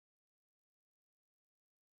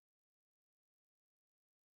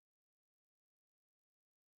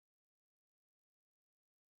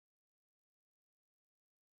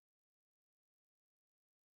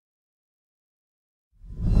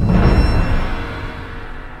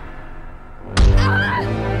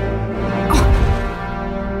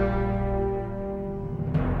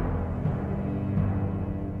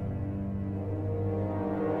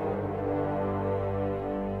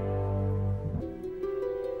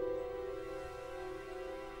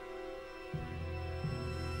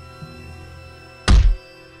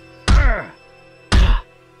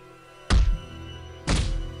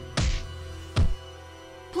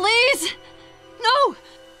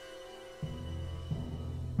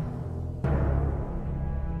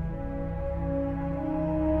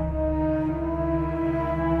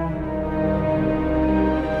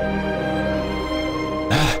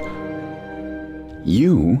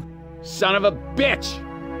son of a bitch!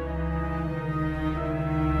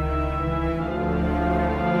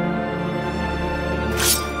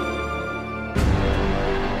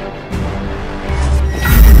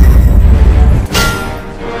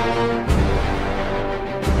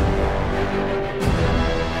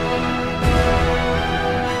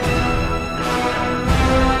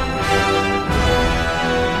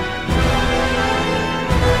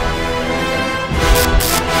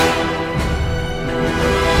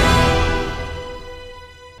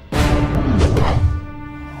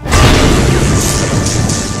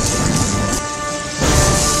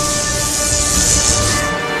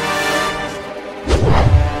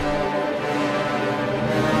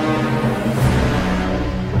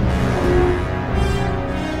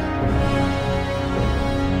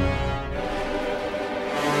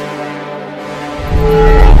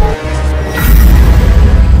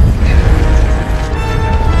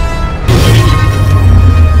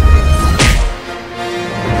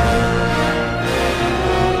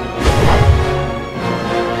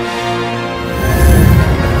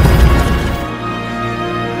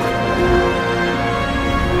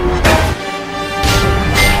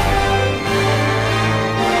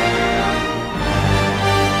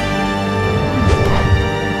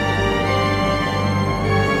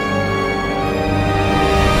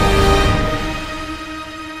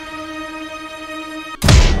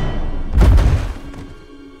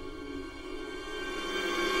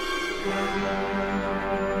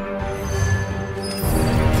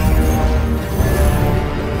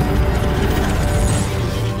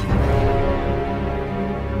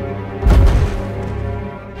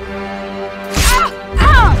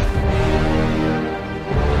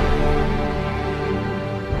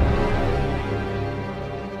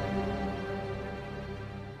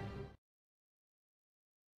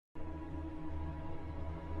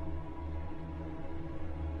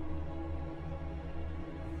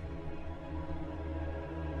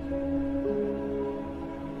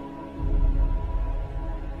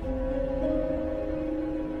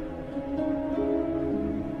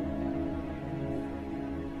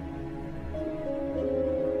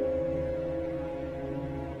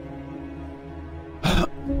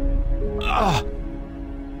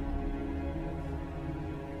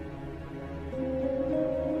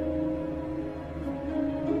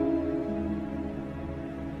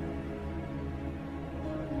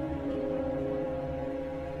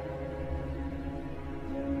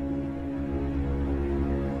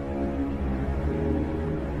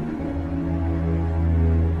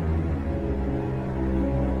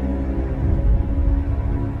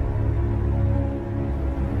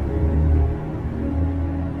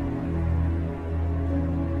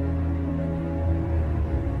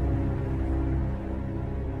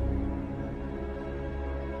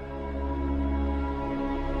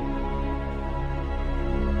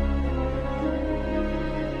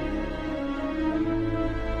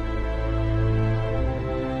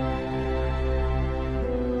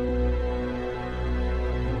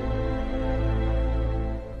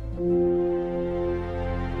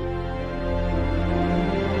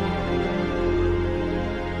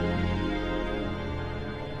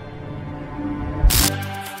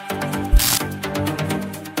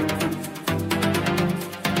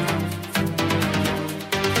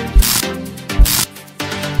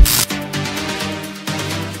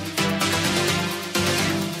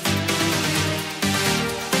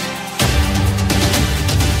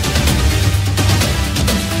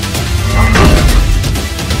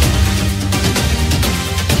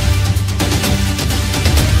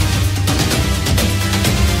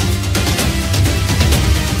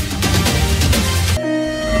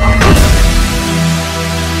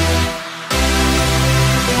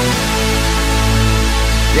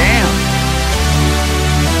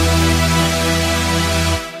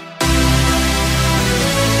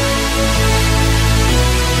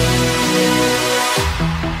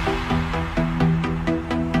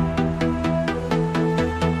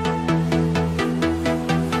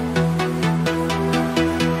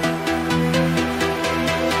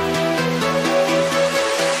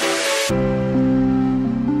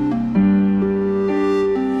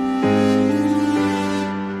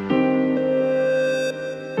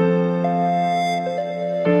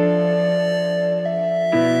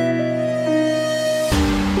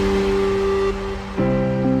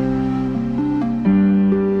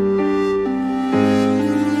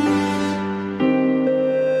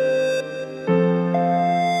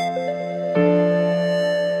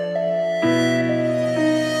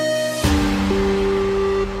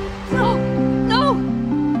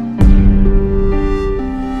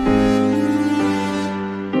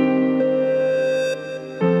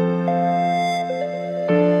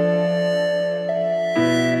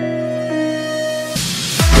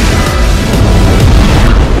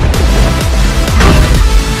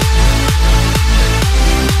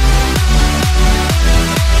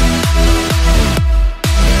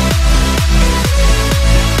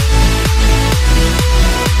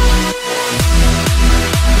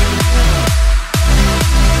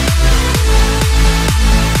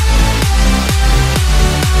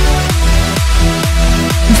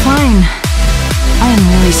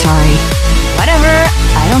 really sorry. Whatever,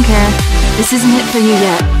 I don't care. This isn't it for you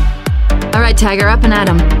yet. Alright, Tiger, up and at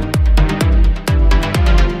 'em.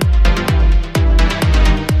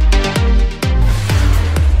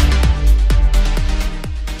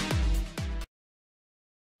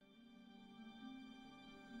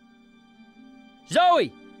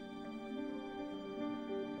 Zoey!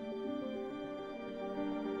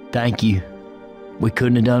 Thank you. We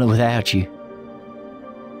couldn't have done it without you.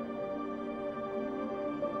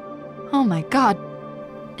 Oh my god.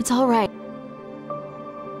 It's alright.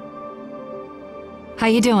 How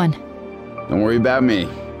you doing? Don't worry about me.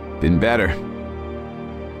 Been better.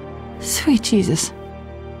 Sweet Jesus.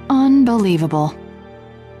 Unbelievable.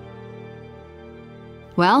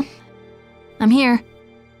 Well, I'm here.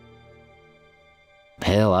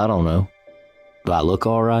 Hell, I don't know. Do I look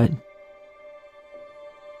alright?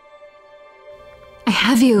 I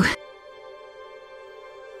have you.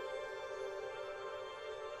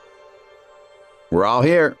 We're all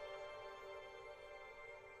here.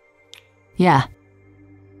 Yeah.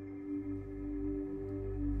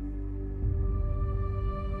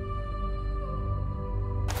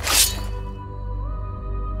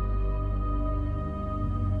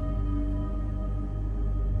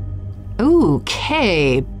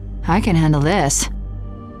 Okay, I can handle this.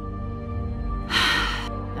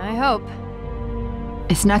 I hope.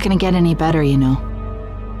 It's not gonna get any better, you know.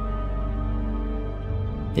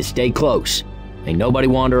 And stay close. Ain't nobody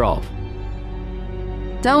wander off.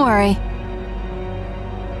 Don't worry.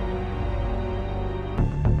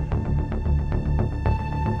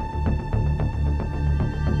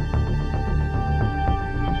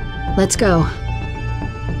 Let's go.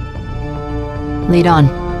 Lead on.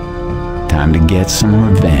 Time to get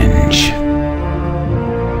some revenge.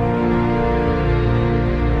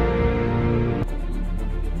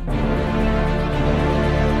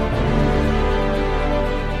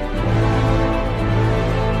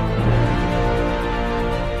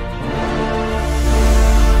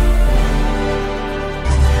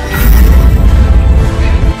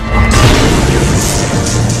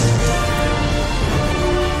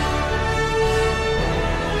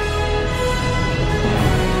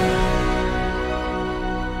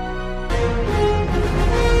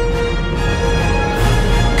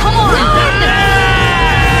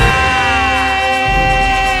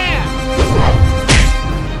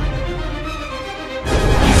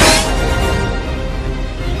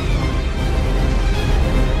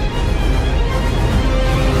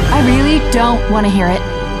 Don't want to hear it.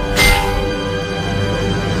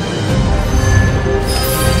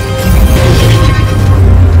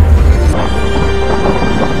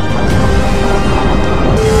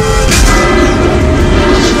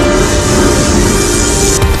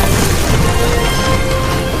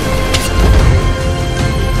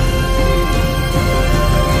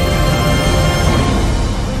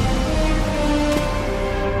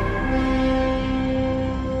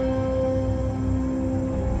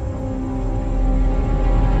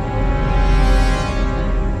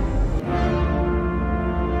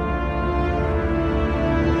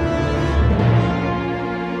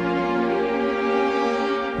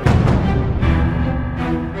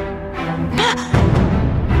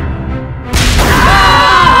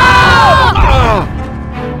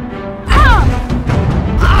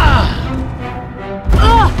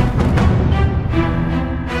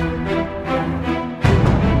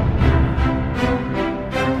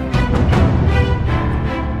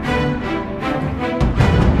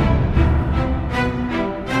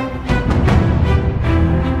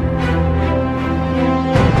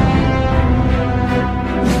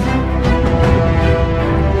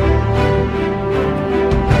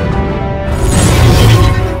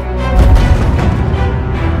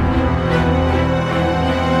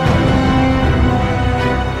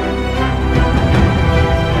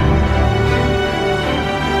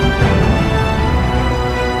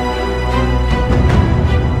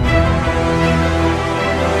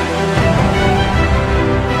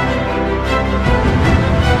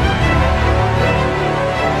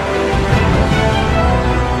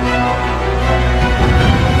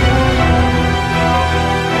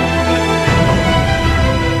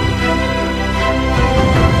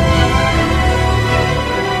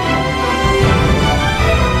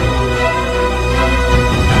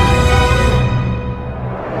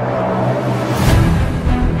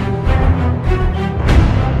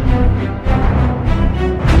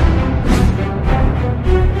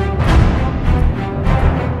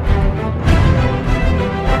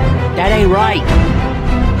 right.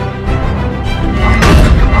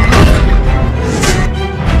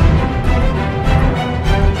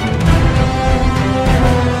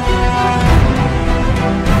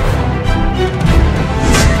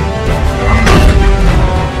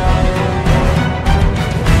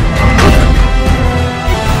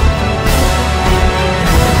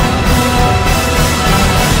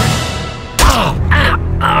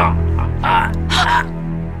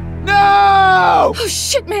 go! Oh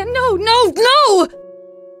shit, man, no, no, no!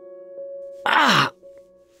 Ah!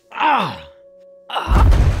 Ah!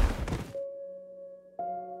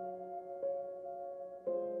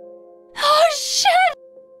 Oh shit!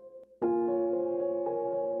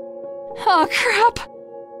 Oh crap!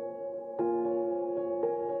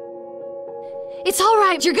 It's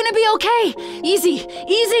alright, you're gonna be okay! Easy,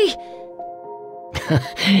 easy!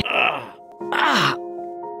 Ah!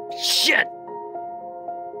 Shit!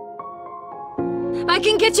 I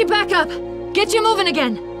can get you back up! Get you moving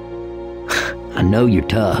again! I know you're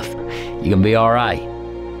tough. You're gonna be alright. I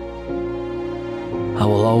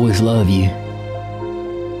will always love you.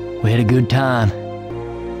 We had a good time.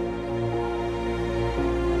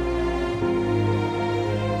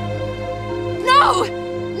 No!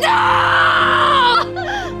 No!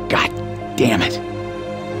 God damn it.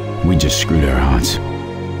 We just screwed our odds.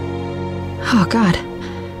 Oh god.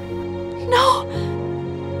 No!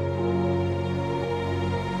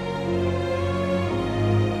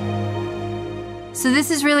 So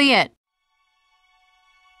this is really it?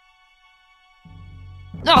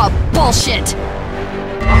 Oh, bullshit!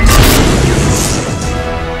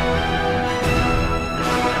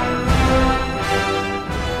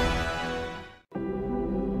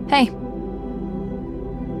 Hey.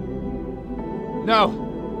 No.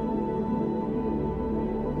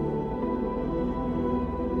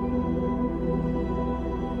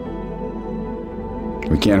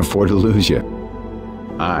 We can't afford to lose you.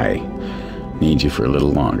 I need you for a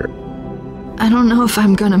little longer. I don't know if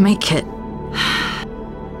I'm gonna make it.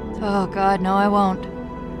 Oh god, no I won't.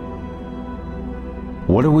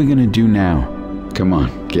 What are we gonna do now? Come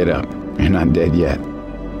on, get up. You're not dead yet.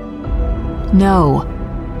 No.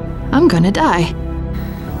 I'm gonna die.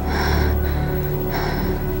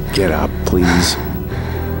 Get up, please.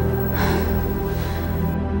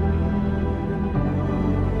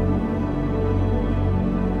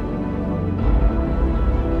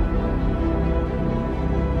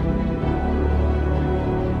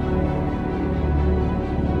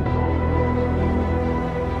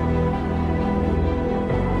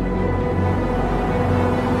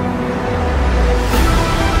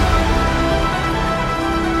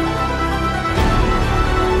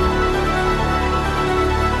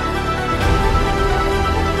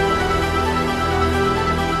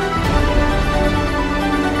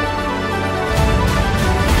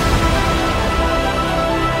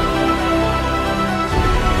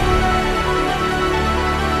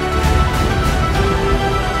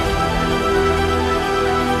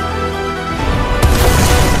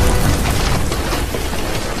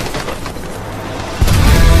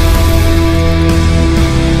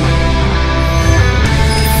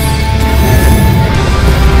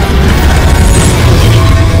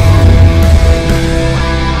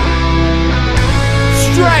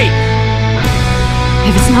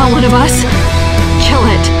 If it's not one of us, kill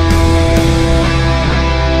it.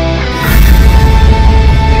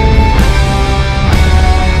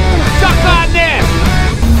 Suck on this!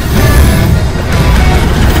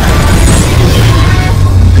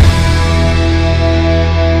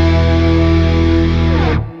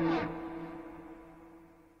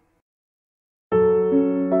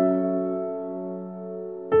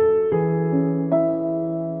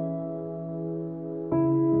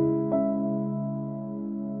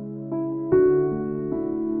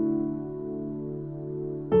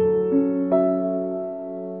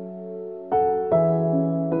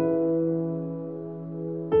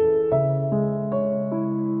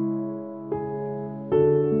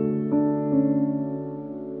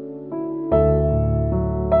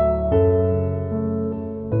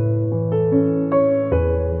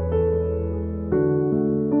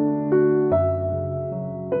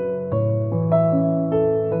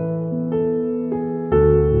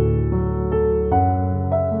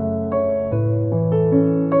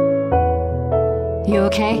 You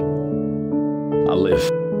okay? I'll live.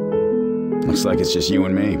 Looks like it's just you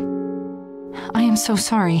and me. I am so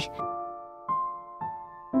sorry.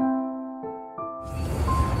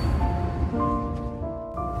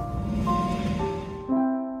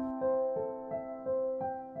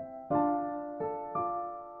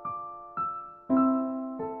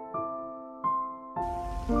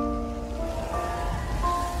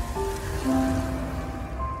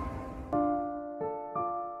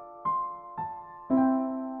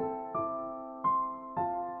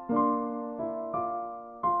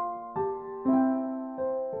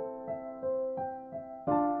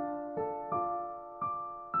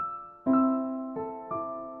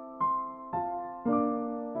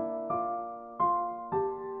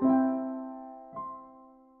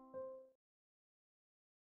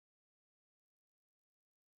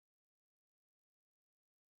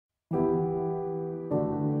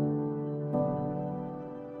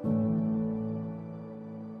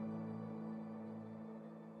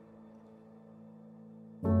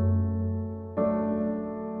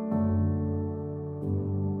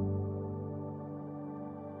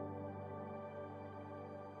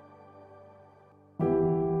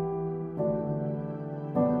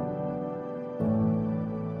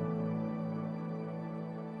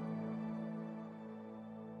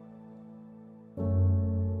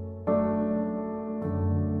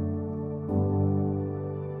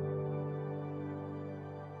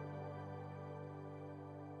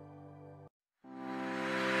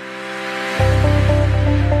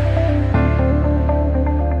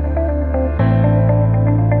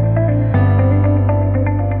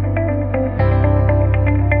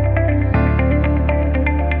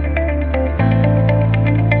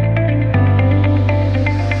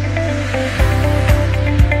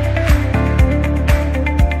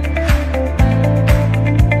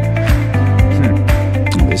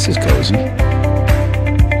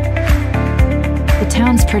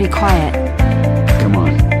 pretty quiet. Come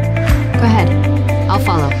on. Go ahead. I'll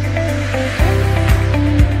follow.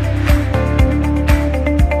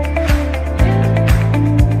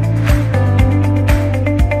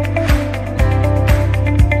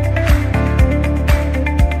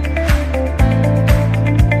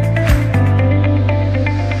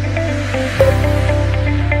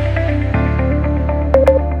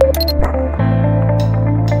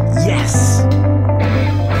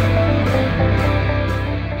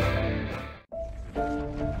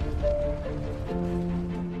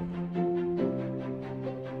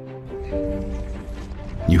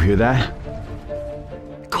 You hear that?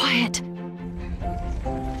 Quiet.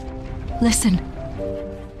 Listen.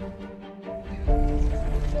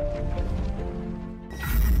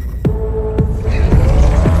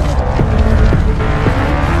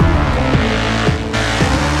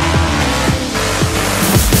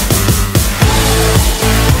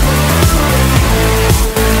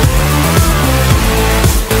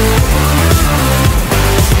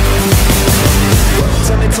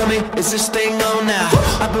 Tell me, is this thing on now?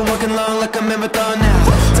 I've been working long like a marathon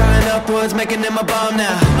now. Tying up words, making them a bomb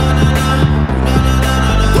now.